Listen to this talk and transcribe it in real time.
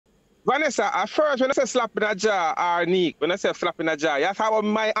Vanessa, at first when I say slap in a jaw or Nick, when I say slap in a jaw, you have about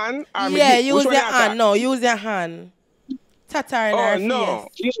my hand or me Yeah, Nick? use your hand. No, use your hand. Tatar in her no.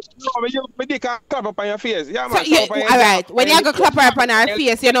 face. Me dick can clap up on your face. Yeah, So man. you, Clap up on your all right, jaw. when you go clap her up on her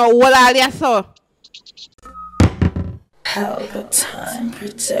face, you know, what all you saw. Pelpa time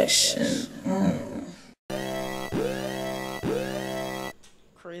protection.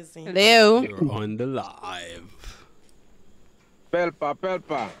 Crazy. Hello. You're on the live.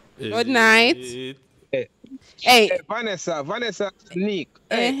 Pelpa. Good night. Hey, Vanessa, Nick.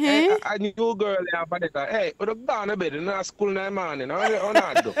 Hey, Uh-huh. a new girl there, Vanessa. Hey, we're gone to bed. You're not school in the morning. How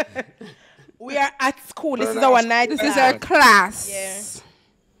not do? We are at school. This is our night. This is our class. Yeah.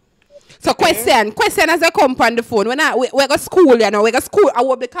 So question as I come on the phone. When we go school, you know, we go school. I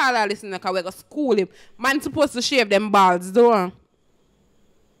will be call her listener because we go school him. Man supposed to shave them balls, though.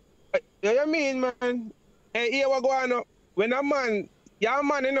 Yeah, you mean, man? Hey, here we go on. When a man, you're a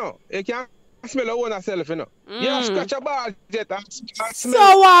man, you know, you can't smell your own self, you know. You have scratch a ball jet and smell.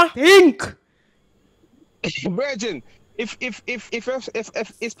 So think. Virgin, if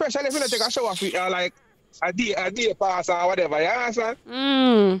especially if you don't take a shower for like a day pass or whatever, you understand?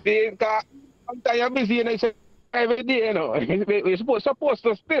 Because sometimes you're busy, you know, every day, you know. You're supposed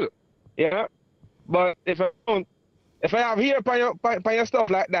to still, yeah. But if I have hair on your stuff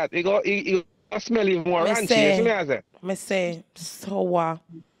like that, it go smell even more ranchy. You see me I say? Me say, so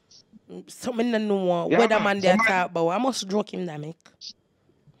something no know whether man they talk about. I must joke him that make.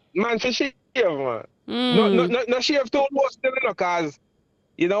 Man, for shave, man. No shave too much, you know, cause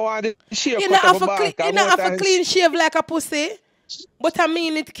you don't want the shave. You don't have a clean shave like a pussy. But I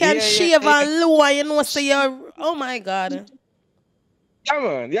mean, it can shave and lower, you know, so you're, oh my God.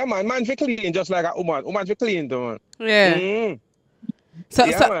 Yeah, man. Man for clean just like a woman. Woman for clean, too, man. Yeah. Man.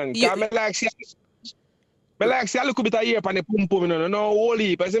 Me like see a little bit of hair on the pum, you know, no whole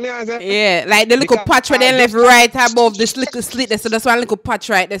heap. You see me I say? Yeah, like the little patch where they left right above this little slit there. So that's one little patch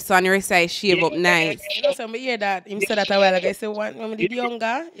right there, so on your side shave up nice. You know, so me hear that. Him said that a while ago. I said, when I did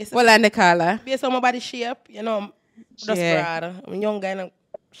younger, well, on the color. Based on my body shape, you know, just brother. I'm younger and I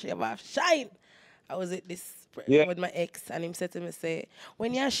shave off shine. I was at this with my ex, and him said to me, say,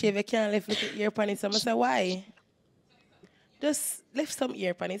 when you shave, you can't lift little ear pan it. So I said, why? Just lift some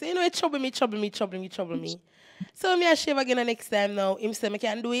ear pan it. So, you know, it trouble me. So me I shave again the next time now. Him say I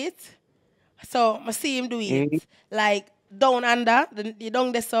can do it. So I see him do it. Like down under, the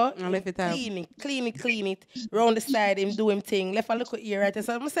down there so clean it. Round the side, him do him thing. Left a little ear right there.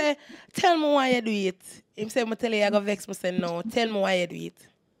 So I say, tell me why you do it. Him say, I tell you I go vex. I say, no, tell me why you do it.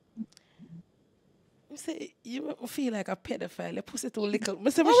 I say, you make me feel like a pedophile. You pussy too little. I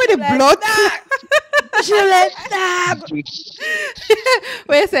say, with the blood? She like that.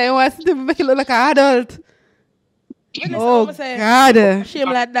 Wait a second, what's to make you look like an adult? Oh, God. Shame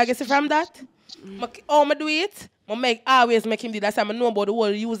like that. You see from that? I do it. I always make him do that. So I know about the whole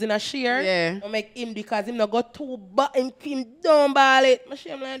using a shear. Yeah. I make him because him not got too but him don't ball it. I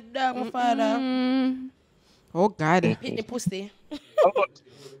shame like that, my father. Oh, God. Hit the pussy.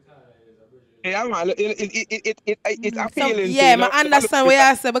 Yeah, man. It's appealing. Yeah, I understand what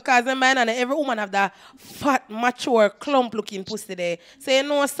you say because every woman have that fat, mature, clump looking pussy there. So you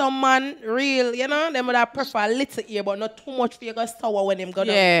know some man real, you know, them would have prefer a little ear, but not too much for you go sour when them go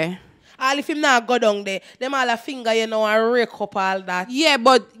down. Yeah. All if him not go down there, them all a finger, you know, and rake up all that. Yeah,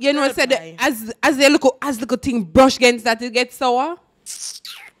 but you know, said as they look as the good thing brush against that it gets sour.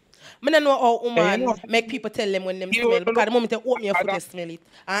 I don't know how women make people tell them when them smell because the moment you open your foot, you smell it.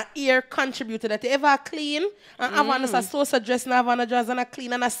 And ear contribute to that. You ever clean and have on a so dress and have on a dress and a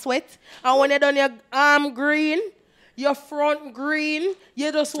clean and a sweat. And when you done your arm green, your front green,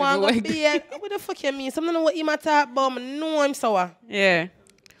 you just want to be what the fuck you mean? Something know what you might talk about, I know I'm sour. Yeah.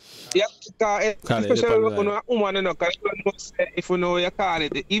 Yeah, especially when a woman, you know, if you know you call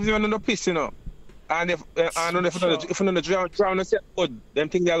it, even when you don't piss, you know. And if you don't drown yourself, them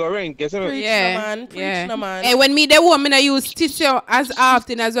things they are going to rank, you see me? Preach no man. Hey, when me the woman I use tissue as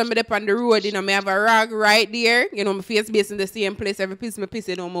often as when me up on the road, you know, me have a rag right there, you know, my face base in the same place, every piece me piss,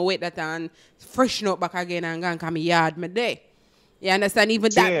 you know, me wait that and freshen up back again and go and come yard me there. You understand?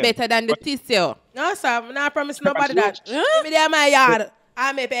 Even that better than the tissue. No, sir, I'm not promise nobody that. Me there my yard,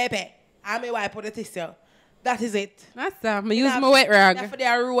 I'm a pepe, I'm a wipe for the tissue. That is it. That's I use my wet rag. After they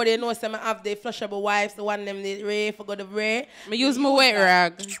are road, they know some have the flushable wipes, the one them the ray for go the ray. I use my wet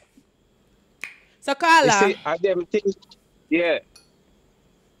rag. So Carla. Them things,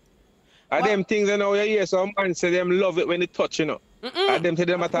 them things you know you hear some man say them love it when they touch, you know. Them say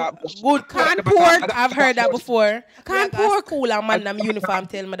them attack. Good can't pork. I've heard that before. Can't pork. Cool and man them uniform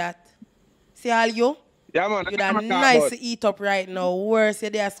tell me that. See all you? Yeah, man. You're that nice to eat up right now. Worse,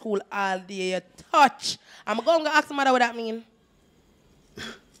 you're there at school all day. You touch. I'm going to ask the mother what that mean.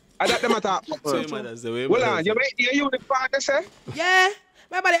 I got them attack. So your mother's the way. Well, you make you the part, say? Yeah.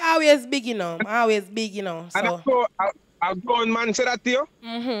 My body always big, you know. Always big, you know. So. And a grown man say that to you?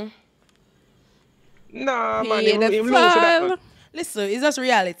 Mm-hmm. Nah, man, him lose that, man. Listen, it's just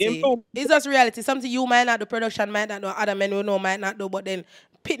reality. It's just reality. Something you might not do, production might not do, other men will know might not do, but then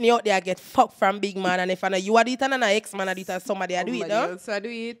Pitney out there get fucked from big man, and if I know you are it and an ex-man I do it and somebody I do it, no? So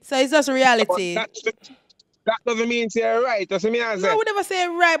it's just reality. That doesn't mean say right. Doesn't mean I say. No, we never say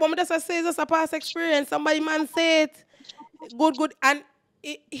right, but we just say it's just a past experience. Somebody man say it. Good. And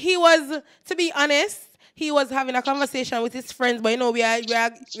he was, to be honest, he was having a conversation with his friends, but you know, we are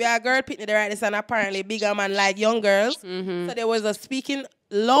girl Pitney the right this, and apparently bigger man like young girls. Mm-hmm. So there was a speaking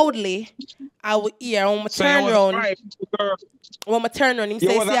loudly. I would hear when I turn around. When I turn around, him say,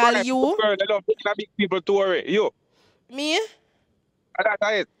 see all you. Girl, they love big people to worry. You. Me? That's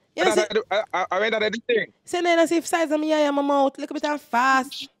it. I read that thing. Say, then see if size of me eye and my mouth. Look a bit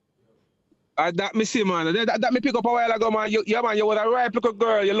fast. That me see, man. That me pick up a while ago, man. You was a right little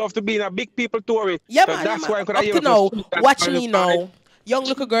girl. You love to be in a big people tour. Yeah, so man. That's why I could up to now, watch me now. Young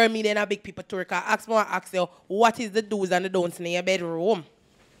little girl, me then a big people tour. Cause ask you, what is the do's and the don'ts in your bedroom?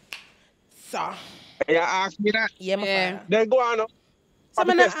 So. You ask me that? Yeah, my father. Then go on. So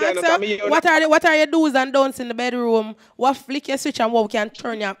I'm ask you, what are your do's and don'ts in the bedroom? What flick your switch and what can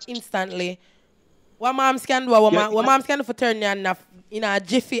turn you off instantly? What moms can do, what moms can do for turn you off in a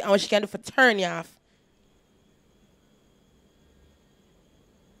jiffy, and what she can do for turn you off?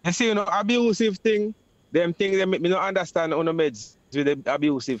 You see, abusive thing, them things they make me not understand on the meds with the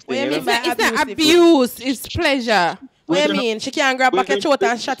abusive thing. What you mean by it's not abuse, it's pleasure. What you mean? She can't grab back your throat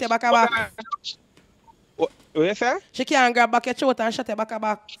and shut your back a back. What you say? She can't grab back your throat and shut your back a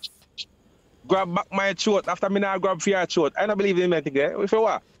back. Grab back my throat after me now grab for your throat. I don't believe in anything there. If you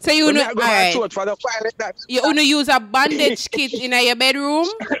what? So you know, my throat for the pilot that. You only use a bandage kit in your bedroom?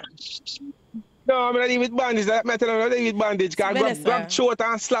 No, I'm not even bandage. I'm not telling you, I'm not bandage. Grab throat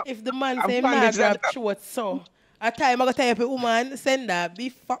and slap. If the man say man grab throat, so at time I go tell you, woman, send that. Be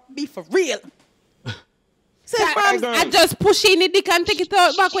for real. So I just push in the dick and take it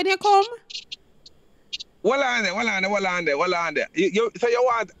out back when you come? Well on there. So you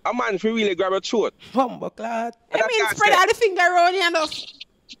want a man to really grab a throat? Humble clad. I mean, spread out the finger around you and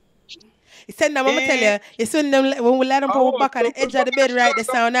you send them, I'm going to tell you, you send them, when we let them put back on the edge of the bed right, the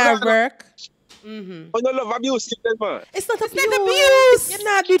sound our work. Mm-hmm. Oh, you love abuse, man. It's not abuse. You're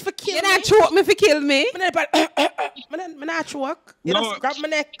not doing it for kill me. You're not choke me for kill me. I'm not choke. You just grab my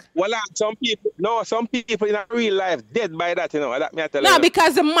neck. Well, some people in real life dead by that, you know. That me I tell you. No,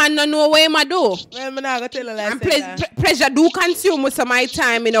 because the man don't know what I do. Well, I'm not going to tell you like pleasure do consume most of my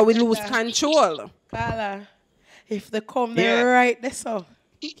time, you know, we lose control. Carla, if they come there right, that's all.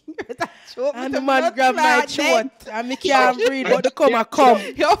 And the man grab my throat and me can't breathe, but the come.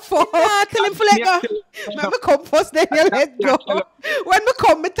 Your fault. Tell him to let go. When me come first, then you let go. When me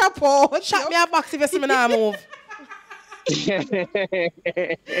come, me tap out. Shut me a box if you see me now move.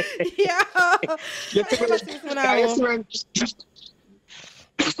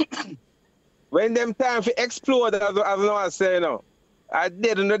 When them time for explode, as I say, you know. I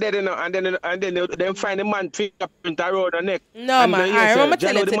dead, and then they find the man fingerprint around the neck. No, man. Alright, I'm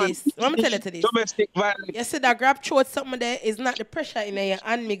tell you to this. Domestic violence. You see that grab throat something there is not the pressure in your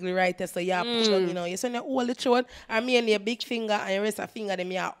hand miggle right there, so you pull on, you know. You see you hold the throat, and me and your big finger and your rest of finger, them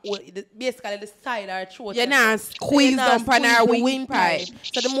you hold basically the side of our throat. You're not squeeze up on our windpipe.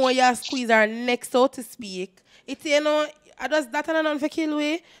 So the more you squeeze our neck, so to speak, it's, you know, I just that and for kill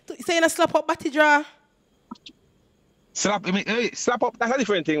way. So you slap up body draw. Slap up, that's a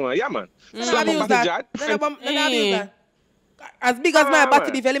different thing, man. Yeah, man. Slap up that. As big as my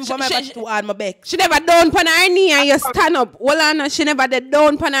body, if you let me put my body to hard my back. She never down on her knee and you stand up. Well, she never did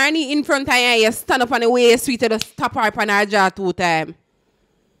down on her knee in front of her and you stand up on the way sweet to stop her on her jaw 2 times.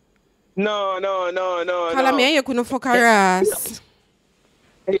 No. Call me and you couldn't fuck her ass.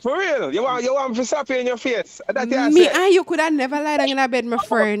 Hey, for real? You want to slap you in your face? Me and you could have never lied down in a bed, my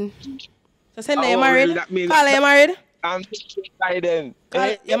friend. So say you married? Carla, you married? I'm not your guy then.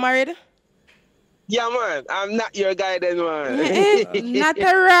 You married? Yeah, man. I'm not your guy then, man. Not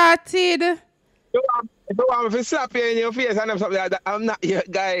a rotted. You want me to slap you in your face and something like that? I'm not your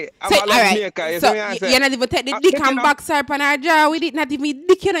guy. I'm so, a love maker. So you're not even take the dick and backside on her jaw with it? Not even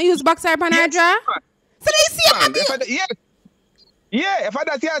dick you not use backside on her jaw? So they see you. Yeah, if I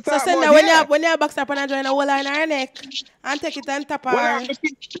don't see her so send her when you backside on her jaw in a hole in her neck and take it and tap her.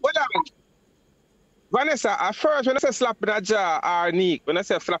 Vanessa, at first when I say slap in a jaw or Nick, when I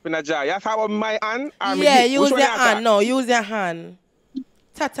say slap in a jaw, you have about my hand or my Yeah, dick? use Which one your you hand. attack? No, use your hand.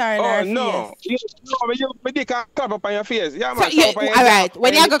 Tatar in Oh her no. face. You use my dick and clap up on your face. Yeah, So, man, yeah, clap up on your all jaw. right.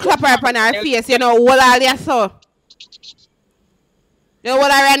 When you go clap her up on her face, you know, what all you saw? You know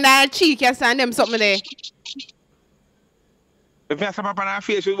what around her cheek, you send them something there. If you slap up on her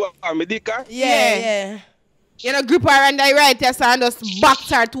face with what? My dick? Huh? Yeah. You know, grip her around the right, you and just box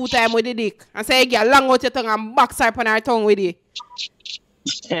her 2 times with the dick. And say, you get long out your tongue and box her upon her tongue with it.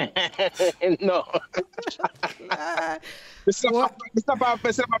 No. Slap up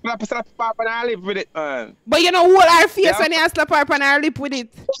on her lip with it, man. But you know, hold her face Yeah. when you slap her upon her lip with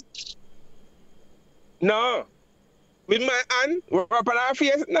it. No. With my hand, rub up on her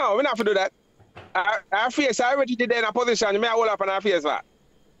face? No, we not have to do that. Her face already did in a position. You may hold up on her face, man.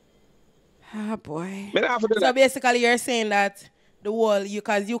 Ah, boy. We not have to do So that. basically, you're saying that the wall,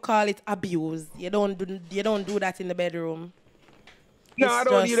 because you call it abuse. You don't do that in the bedroom. No, It's I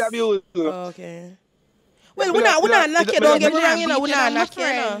don't need just- abuse. Okay. Well, we're not knock you. Don't get me wrong, you know. We're not knock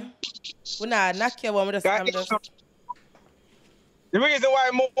you. We're not knock you, but I'm just. The reason why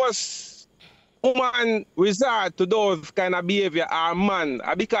most women resort to those kind of behavior are man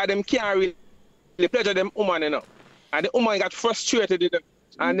are because them can't really pleasure them woman, you know. And the woman got frustrated with them.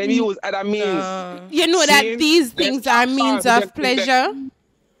 And then use other means. You know that See? these things are means of pleasure.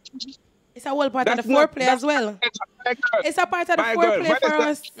 It's a whole part of That's the not- foreplay as well. It's a part of the foreplay for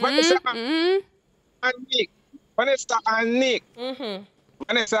us. Vanessa and Nick. Vanessa and Nick.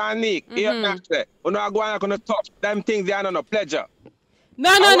 Vanessa and Nick. Here, that's it. When I go on to top, them things they are not no pleasure.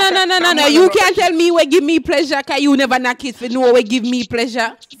 No. You can't tell me what give me pleasure because you never knock it for no what give me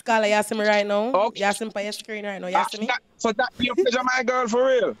pleasure. Scholar, you see me right now? Okay. You see me on your screen right now? You see me? So that be your pleasure, my girl, for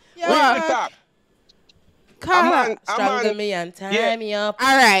real. Yeah. Real talk. Carla. Strangle me and tie me up.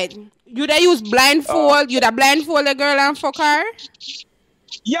 All right. You da use blindfold. You da blindfold a girl and fuck her.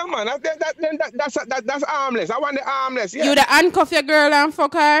 Yeah, man, that's armless. I want the armless. Yeah, You da handcuff your girl and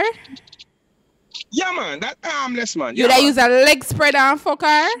fuck her. yeah, man, that armless, man. You Yeah, da man. use a leg spreader and fuck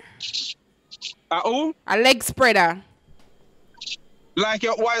her. Who? A leg spreader. Like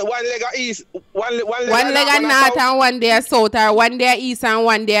your one leg of east, one leg One leg a north and one day a south, or one day a east and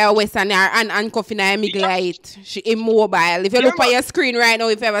one day a west, and handcuffing her middle light. She immobile. If you look man. at your screen right now,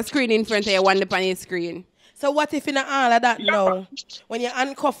 if you have a screen in front of you, one up on your screen. So what if in all of that now, when you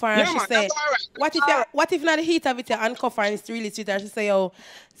handcuff her and Yeah, she man, say, that's all right. what if in the heat of it you handcuff her and it's really sweet and she say, oh,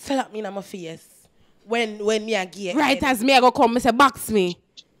 slap me in my face when me a gay. Right as me I go come, I say box me.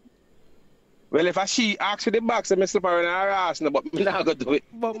 Well, if she asks for the box, I slip her in her ass, no, but me not gonna do it.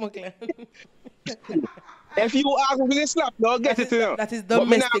 But Muckle. If you ask me for the slap, no, get it, you know. That is But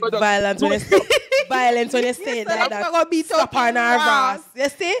me not domestic gonna violence when you say violence when you say Yes, that. I'm gonna beat Slap up her in her your ass. ass. You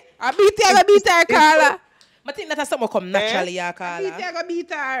see? I beat her, Carla. I think that something come naturally, yeah, Carla. I go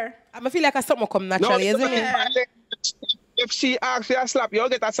beat her. I feel like something come No, naturally, isn't it? if she asks for a slap, you'll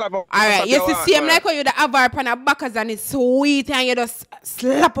get a slap. All right, you see, same like when you have her on her backers and it's sweet and you just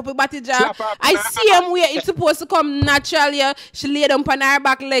slap up your body jaw. Slap up I her see him where it's supposed to come naturally. She lay down on her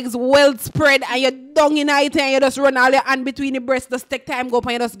back legs well spread and you down in her and you just run all your hand between the breasts, just take time go up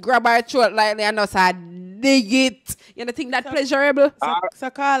and you just grab her throat lightly and just dig it. You don't think that pleasurable? So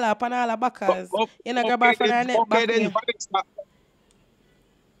call her upon all her backers. You know, grab her from her neck back then, here.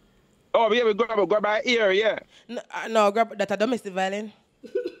 oh, baby, grab her ear, yeah. No, grab that a domestic violence.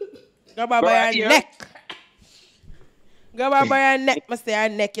 Grab her Grab by her her ear? neck. Grab her by her neck, must say her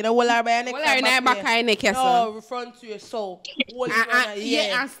neck. You know, hold her by her neck. Hold her in her back here. her neck, yes, No, front to your soul. Hold it from her,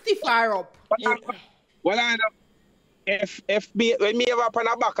 Yeah, and stiff her up. Well, I know. If me when me ever upon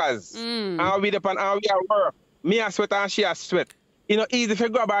her backers, and we upon and we at work, me a sweat and she a sweat. You know, easy to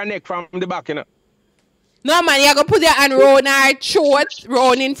grab her neck from the back, you know. No, man, you go put your hand round her throat,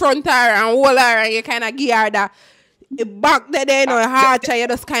 round in front of her and hold her and you kind of give her that back there, you know, arch, and you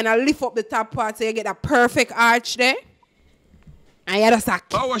just kind of lift up the top part so you get a perfect arch there. And you just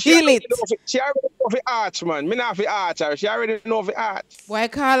kill it. She already know the arch, man. Me not the arch her. She already know the arch. Why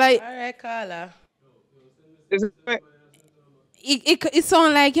call it? All right, call her. It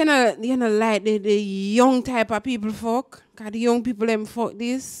sound like, you know, like the young type of people fuck. Because the young people them fuck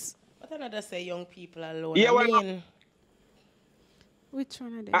this. But I not just say young people alone. Yeah, I well, mean, Which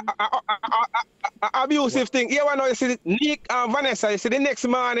one of them? Abusive thing. Yeah, well, now you see Nick and Vanessa, you see the next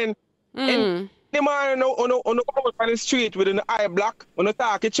morning, in the morning, on the street with an eye black, on the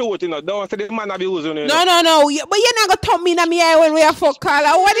talk, it's short, you know, don't say the man abusing you. No. But you're not going to thumb me in my eye when we are fuck,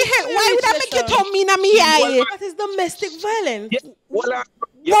 Carla. What the hell? Why would I make you thumb me in my eye? that is domestic violence. Yeah, well,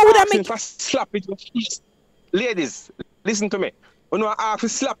 What would I asking make- for slap in your face. Ladies, listen to me. When I ask for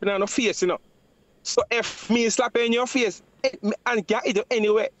slapping on the face, you know, So if me slap in your face, and can't eat it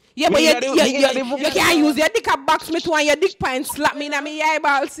anyway. Yeah, but Me you inna the- can't use your dick a box me to and your dick pint slap me in my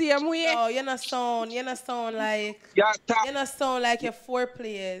eyeball same way. No, you not sound like Yeah, tap. you not sound like your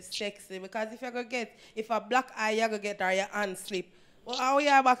foreplay is sexy, because if a black eye you go get or your hand slip. Well, how you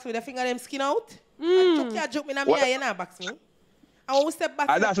box with the finger them skin out? And joke me in my eye, you not box me. And when we step back,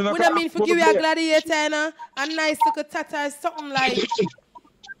 we don't mean for give you a gladiator and a nice little tata or something like.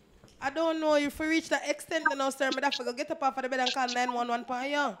 I don't know if you reach that extent, you know, sir. But I forgot get up off of the bed and call 911 for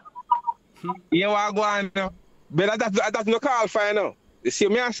you. You want to go on now. But that's no call for you now. You see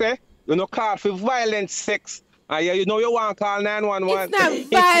me I say? You no call for violent sex. And you know you want to call 911.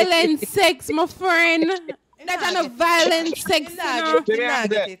 It's not violent sex, my friend. That's not violent sex, you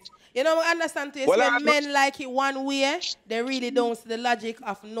know. You know, I understand too. When men like it one way, they really don't see the logic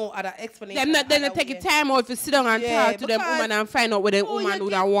of no other explanation. Then they take a time out to sit down and talk to them woman and find out what the woman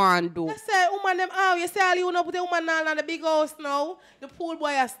would want to do. They say, woman, them, you say all you know put the woman on the big house now. The pool boy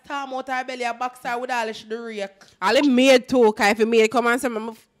has storm out her belly, a boxer with all the rake. All the maid too, if the maid come and say,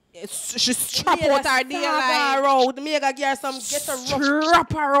 she strap out her day like. The maid give her some get a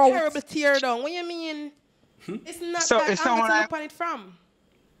strap her out. Terrible tear down. What you mean? It's not so that it's angle to like, look on it from.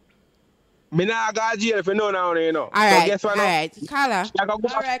 Me not go to jail if you know now, you know. Alright, so guess what alright. Carla.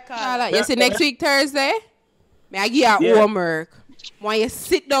 Alright, Carla. You see next week Thursday? May I give you homework. When you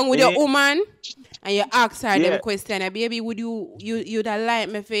sit down with your woman and you ask her them questions, baby, would you'd like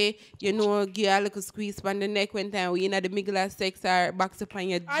me for, you know, give her a little squeeze on the neck one time when you know the middle of sex or box up on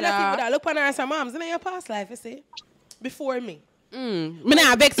your jaw? I don't think look on her as a moms in your past life, you see. Before me. Me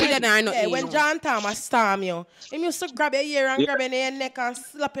not vex with that or nothing. When John Thomas storm you, he used to grab your ear and grab your neck and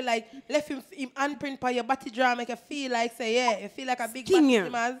slap it like left him handprint by your body draw, make you feel like you feel like a big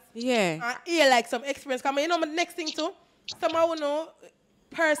body. Yeah. And hear like some experience. Cause you know my next thing too, somehow you know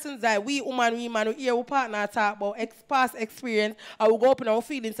persons that we man who hear our partner talk about past experience, and we go up in our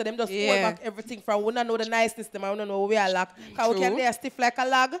feelings, so them just hold back everything from we don't know the niceness them, I don't know we are like. Cause we can lay stiff like a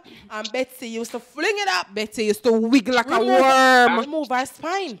log, and Betsy used to fling it up. Betsy used to wiggle like a worm. Remove her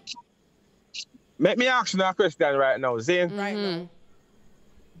spine. Let me ask you a question right now, Zane. Right now.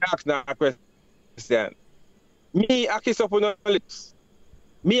 Ask you a question. Me, I kiss up on her lips.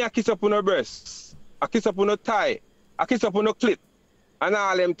 Me, I kiss up on her breasts. I kiss up on her thigh. I kiss up on her clit. And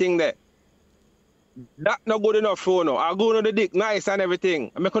all them things there. That not good enough for no. I go on the dick nice and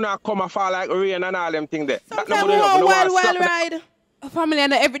everything. I'm gonna come and fall like rain and all them things there. That not good enough. Wild ride. Family,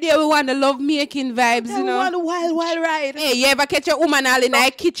 and every day we want the love making vibes, you know. We want wild ride. Hey, you ever catch a woman all in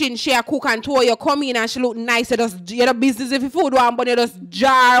the kitchen, she a cook and throw you come in and she look nice, you just you the business if you food one, but you just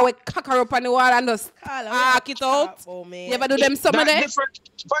jar with cock her up on the wall and just arc it out. You ever do them some of them?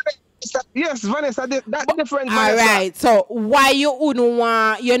 Yes, Vanessa, that's different. All right, so why you wouldn't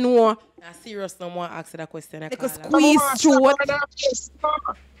want, you know? Nah, serious, no more ask that question. Because squeeze through.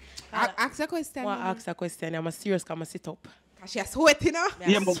 Ask a question. I ask a question. I'm serious, I'm sit up. She's sweating up.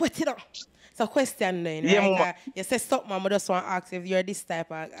 Yeah, sweating up. So question then, right? You say something, I just want to ask if you're this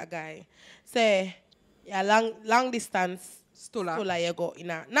type of a guy. Say, yeah, long distance, stola you go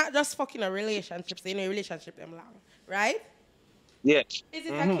in a, not just fucking a relationship, so in a relationship them long, right? Yeah. Is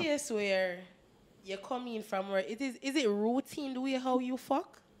it a case where you come in from where is it routine the way how you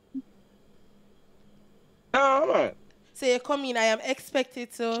fuck? No, man. So you come in, I am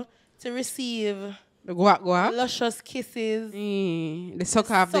expected to receive go up. Luscious kisses. The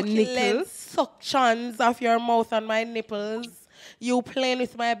suck off the nipples. Suctions of your mouth on my nipples. You playing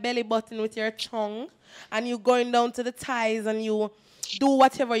with my belly button with your tongue. And you going down to the thighs and you do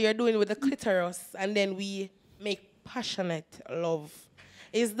whatever you're doing with the clitoris. And then we make passionate love.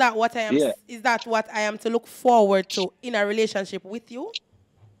 Is that what I am? Yeah. Is that what I am to look forward to in a relationship with you?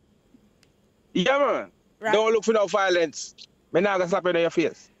 Yeah, man. Right. Don't look for no violence. Me not gonna slap you in your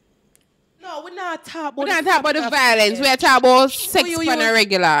face. No, we're not talking about the violence. We're talking about sex on a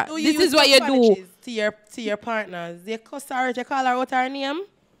regular. This is what you do to your partners. They cuss her, you call her out her name?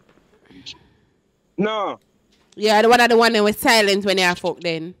 No. Yeah, the one that was silent when you fuck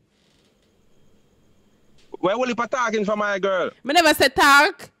then. Where will you be talking for my girl? I never said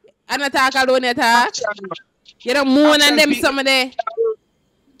talk. I don't talk alone, you talk. You don't moan on them some of the.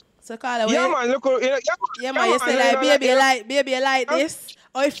 So call her. Yeah, man, look. Yeah, man, you say like, baby, you like this.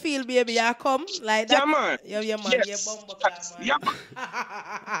 How you feel, baby? You come like that. Yeah, man. Yeah, man. Yes. Yeah, bumbo clap, man. Yeah, man.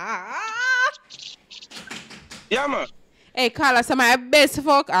 Yeah, man. Hey, Carla, some of my best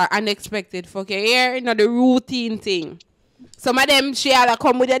fuck are unexpected fuck. You hear? You know, the routine thing. Some of them, she had to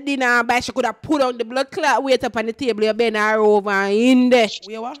come with a dinner, but she could have put on the blood clot, wait up on the table, you bend her over and in there.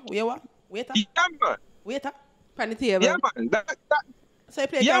 Wait up. Yeah, man. Wait up. On the table. Yeah, man. So you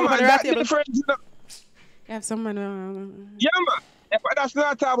play yeah, man, on the that's table. different. You have someone. Yeah, man. But that's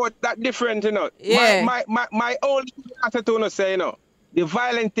not about that different, you know. Yeah. My only thing I have to say, you know, the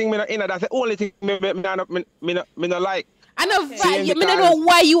violent thing, you know, that's the only thing me not like. I know, I don't know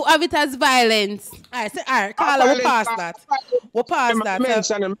why you have it as violence. All right, Carla, we'll pass that. We'll pass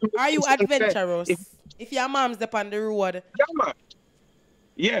that. Are you adventurous? If your mom's up on the road, yeah, man.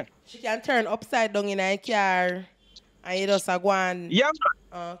 Yeah. She can turn upside down in a car and you just go on. Yeah,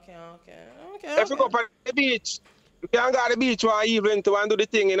 man. Okay. If you go to the beach, you can go to the beach one evening to do the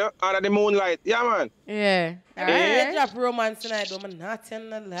thing, you know, under the moonlight. Yeah, man. Yeah. I drop romance tonight, but I'm not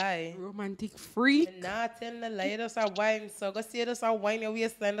telling a lie. Romantic freak. I'm not telling a lie. You just a wine, so go see you just a wine your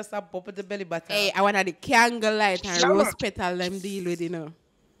waistline, just a pop at the belly button. Hey, I want the candlelight and rose petal them deal with, you know.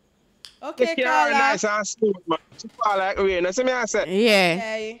 Okay, the Carla. Nice and smooth, man. She fall like rain. You see me I say? Yeah.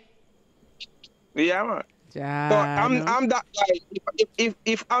 Okay. Yeah, man. So I'm that guy.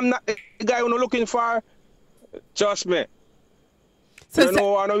 If I'm not the guy who not looking for, trust me. So you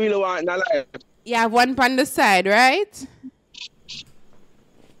know what I don't really want in my life. You have one on the side, right?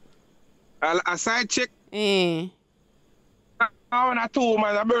 A side chick. I want a two,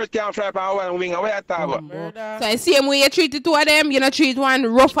 man. A bird can't fly on one wing. What you talk about? So I see him when you treat the two of them, you not treat one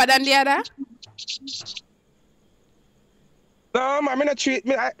rougher than the other? No, man, I not treat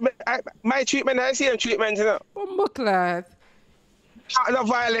me. My treatment, I see him treatment, you know. Bumblecloth. No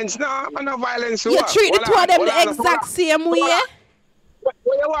violence, no violence. You treat the two of them the exact same way? What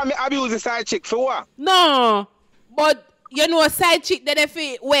you want me abuse the side chick for what? No, but you know a side chick that if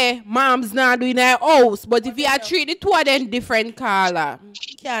it where mom's not doing her house, but if you treat the two of them different, Carla.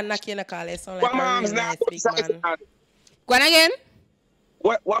 Can't knock in a call, it sound like mom's nice big man. Go on again?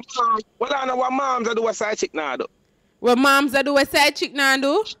 What moms do a side chick now do? What moms do a side chick now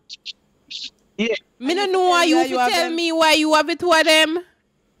do? Yeah. Me don't know why you tell me why you have it two of them.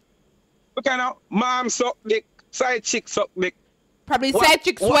 Okay now, mom suck dick, side chick suck dick. Probably side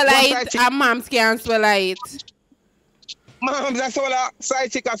chick swallow it and moms can't swallow it. Moms are swallow,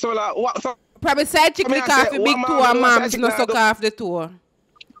 side chick are swallow. What? Probably side chick lick off the big toe and moms no suck off the toe.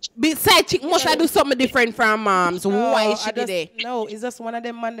 Big side chick must do something different from moms. Why is she there? No, it's just one of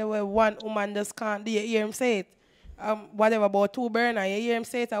them man where one woman just can't do. You hear him say it. Whatever about two burner, you hear him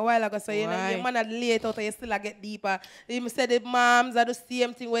say it a while ago, so you know, your man had late out and you still get deeper. Him said the moms are the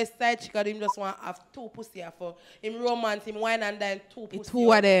same thing where side chick, him just want to have two pussy for him romance, him wine and then two pussy.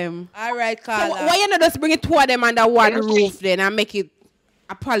 Two of them. All right, Carla. So why you not just bring it two of them under one roof then and make it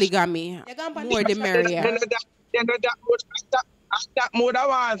a polygamy? More the merrier. That more I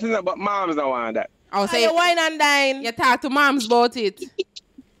want, but moms don't want that. I'll say you wine and dine. You talk to moms about it.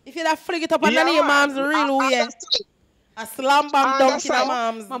 If you flick it up and none of your moms real weird. A slam bam dunk in her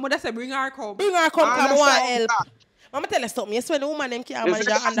moms. Mama just say bring her come. Bring her come want help. Mama tell us something. You see when the woman them can't manage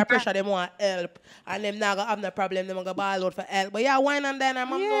under pressure, them want help. And them now have no problem, them go ball out for help. But yeah, wine and dine,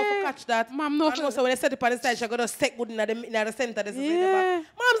 mom know for catch that. Mom know for... So when they set up on the side, she go to stick good in the center. This is in the back.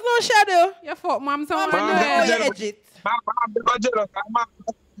 Mom's no shadow. You fuck moms. Mom's know how you edge it.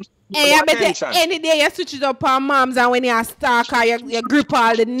 Hey, I bet any day you switch it up on moms and when you stalk her, you grip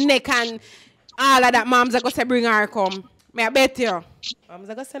all the neck and all of that, moms are going to say bring her come. I bet you. Moms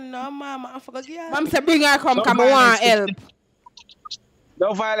are going to say no, mama, I forgot you. Mom say bring her come, come I want help.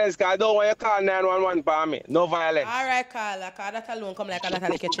 No violence, because I don't want you to call 911 for me. No violence. All right, Carla, because that alone come like a lot of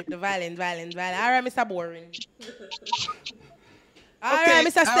like a trip. The violence. All right, Mr. Boring. All right,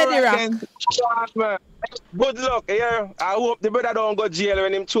 Mr. Steady Rock. Good luck, yeah. I hope the brother don't go jail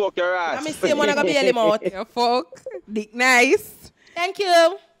when him choke your ass. Let me see him when I go bail him out. You fuck. Dick nice. Thank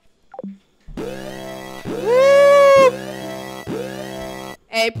you.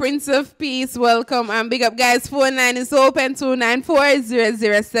 Hey, Prince of Peace, welcome and big up, guys. Phone line is open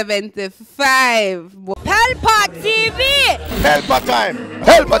 294-0075. Pelpa TV. Pelpa time.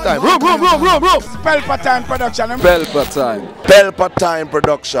 Pelpa time. Room. Pelpa time production. Pelpa time. Pelpa time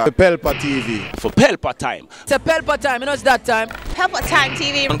production. Pelpa TV. For Pelpa time. It's a Pelpa time. You know it's that time. Pelpa time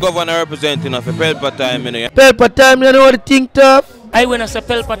TV. I'm governor representing of a Pelpa time. You know. Pelpa time, you know what the thing tough? I when I say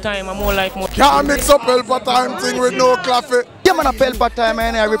Pelpa time, I'm more like more. Can't mix up Pelpa time thing with no coffee. Yeah, man, a Pelpa time,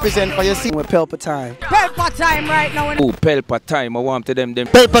 and I represent for you. See, with Pelpa time. Pelpa time right now. Oh, Pelpa time. I want to them.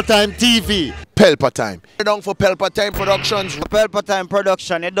 Pelpa time TV. Pelpa time. Down for Pelpa time productions. Pelpa time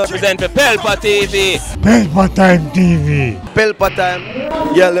production. It does represent for Pelpa TV. Pelpa time TV. Pelpa time.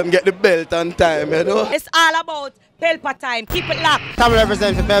 Yeah, let them get the belt on time, you know. It's all about Pelpa time. Keep it locked. Come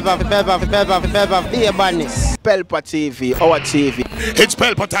represent for Pelpa, be a badness. Pelpa TV, our TV. It's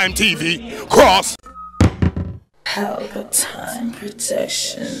Pelpa time TV. Cross. Pelpa time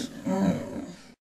protection.